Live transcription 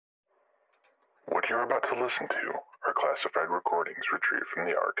you're about to listen to are classified recordings retrieved from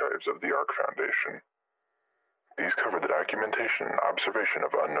the archives of the D.O.U.G Foundation. These cover the documentation and observation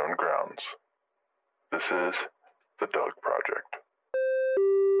of unknown grounds. This is the D.O.U.G Project.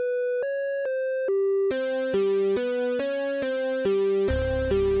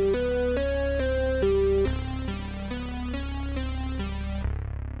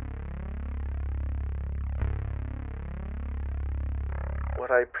 What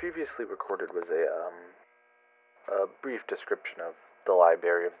I previously recorded was a brief description of the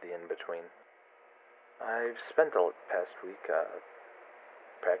library of the in-between. I've spent the past week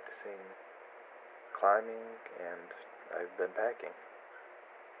practicing climbing, and I've been packing.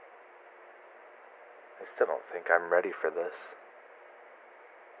 I still don't think I'm ready for this.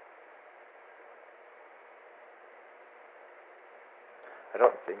 I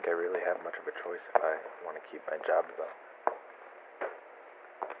don't think I really have much of a choice if I want to keep my job, though.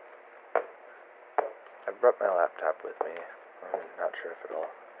 I brought my laptop with me. I'm not sure if it'll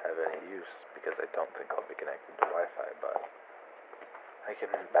have any use because I don't think I'll be connected to Wi-Fi, but I can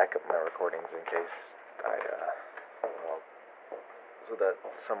back up my recordings in case so that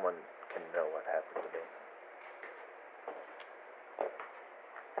someone can know what happened to me.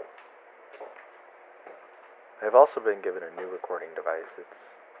 I've also been given a new recording device.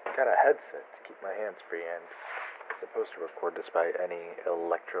 It's got a headset to keep my hands free, and it's supposed to record despite any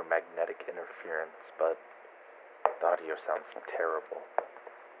electromagnetic interference, but the audio sounds terrible.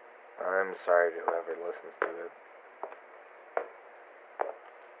 I'm sorry to whoever listens to it.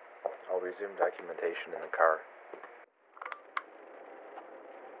 I'll resume documentation in the car.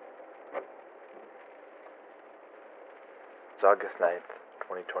 It's August 9th,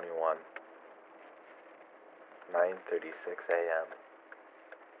 2021, 9:36 a.m.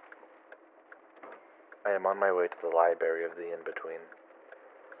 I am on my way to the library of the in-between.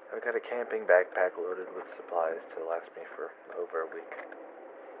 I've got a camping backpack loaded with supplies to last me for over a week.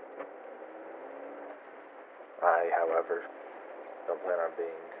 I, however, don't plan on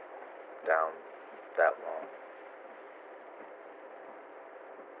being down that long.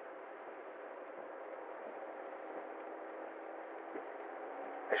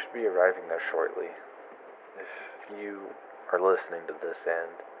 I should be arriving there shortly. If you are listening to this and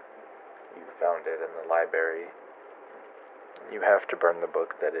you found it in the library, you have to burn the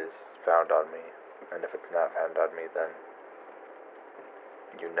book that is found on me. And if it's not found on me, then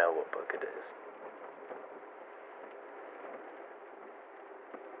you know what book it is.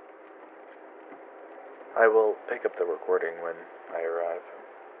 I will pick up the recording when I arrive.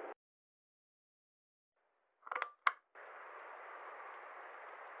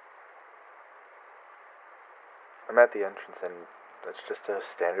 I'm at the entrance, and it's just a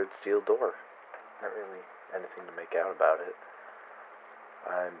standard steel door. Not really anything to make out about it.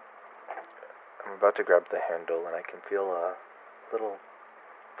 I'm about to grab the handle, and I can feel a little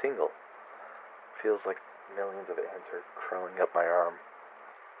tingle. Feels like millions of ants are crawling up my arm.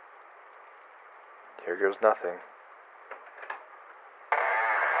 Here goes nothing.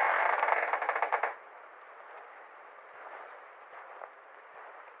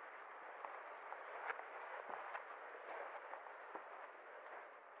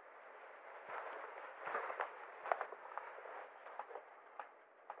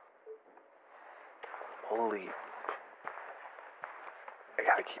 Holy... I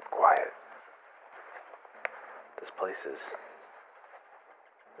gotta keep quiet. This place is...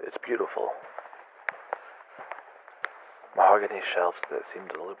 it's beautiful. Mahogany shelves that seem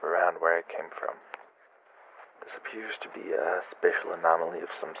to loop around where it came from. This appears to be a spatial anomaly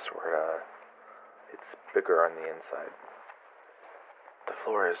of some sort. It's bigger on the inside. The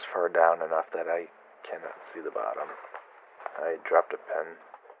floor is far down enough that I cannot see the bottom. I dropped a pen.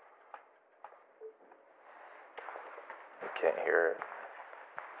 I can't hear it.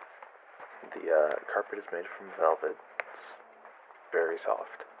 The carpet is made from velvet. It's very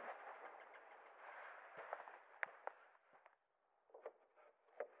soft.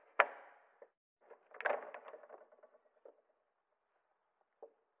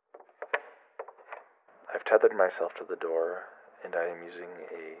 I've tethered myself to the door, and I am using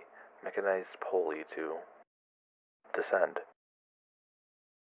a mechanized pulley to descend.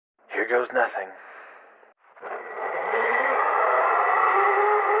 Here goes nothing.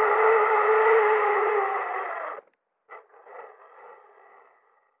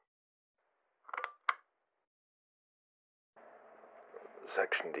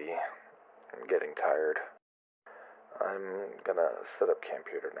 Section D. I'm getting tired. I'm gonna set up camp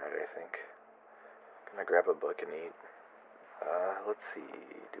here tonight, I think. Gonna grab a book and eat. Let's see.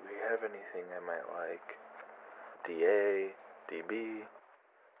 Do we have anything I might like? DA, DB,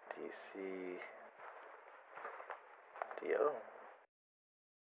 DC.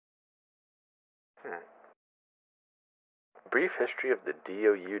 Brief history of the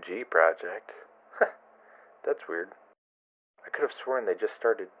D.O.U.G project. That's weird. I could have sworn they just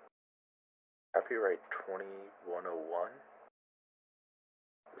started copyright 2101.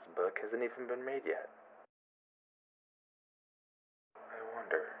 This book hasn't even been made yet. I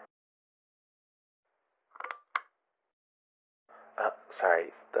wonder.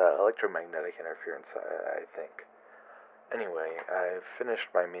 Sorry, the electromagnetic interference, I think. Anyway, I've finished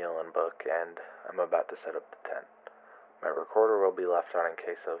my meal and book, and I'm about to set up the tent. My recorder will be left on in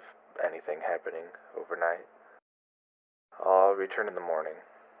case of anything happening overnight. I'll return in the morning.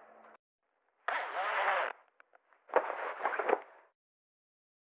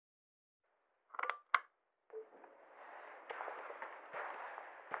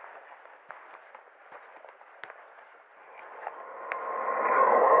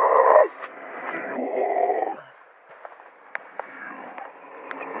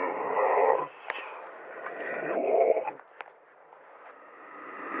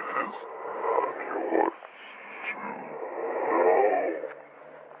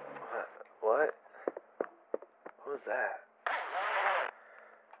 What? What was that?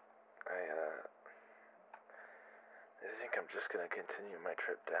 I think I'm just gonna continue my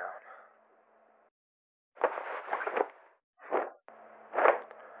trip down.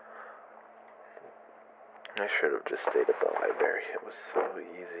 I should have just stayed at the library. It was so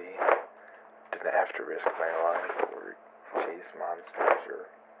easy. Didn't have to risk my life or chase monsters or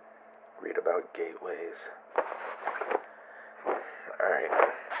read about gateways. Alright,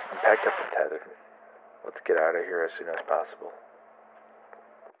 I'm packed up and tethered. Let's get out of here as soon as possible.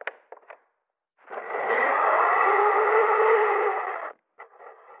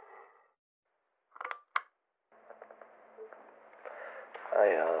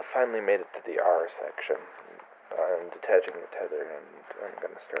 I finally made it to the R section. I'm detaching the tether and I'm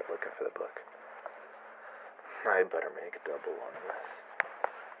gonna start looking for the book. I better make double on this.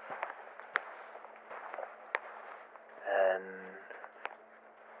 N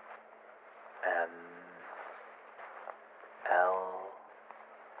M L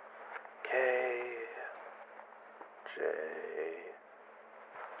K J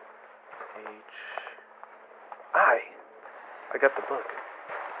H I got the book.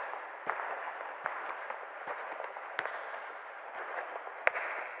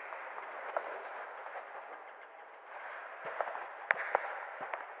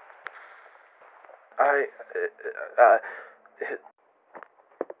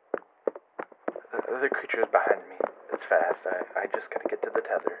 The creature's behind me. It's fast. I just gotta get to the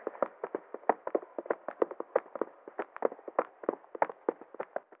tether.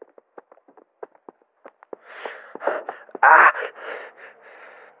 Ah!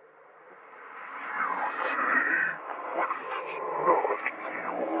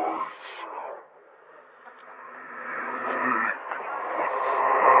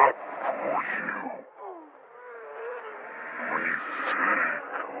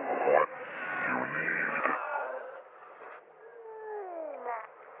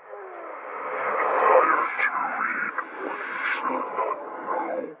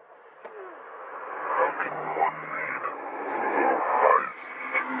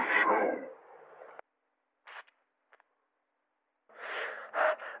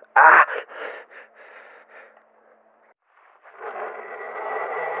 Ah!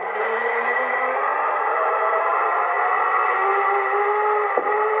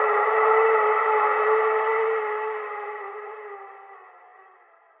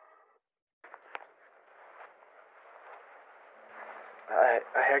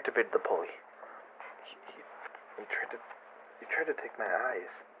 I activated the pulley. He tried to take my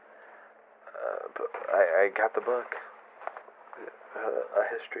eyes. But I got the book. A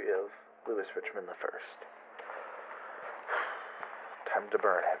history of Louis Richmond I. Time to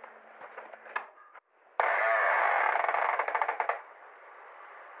burn it.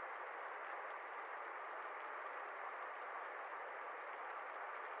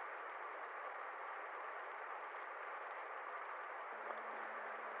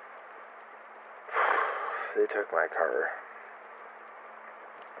 They took my car.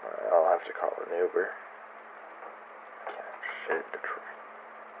 I'll have to call an Uber. Can't shit Detroit.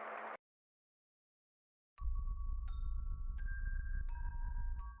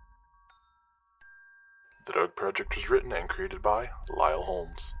 The D.O.U.G project was written and created by Lyle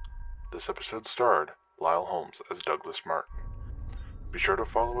Holmes. This episode starred Lyle Holmes as Douglas Martin. Be sure to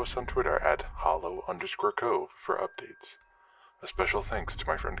follow us on Twitter at hollow_cove for updates. A special thanks to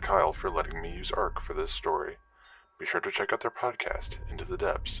my friend Kyle for letting me use ARC for this story. Be sure to check out their podcast, Into the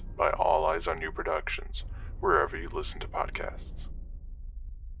Depths, by All Eyes on You Productions, wherever you listen to podcasts.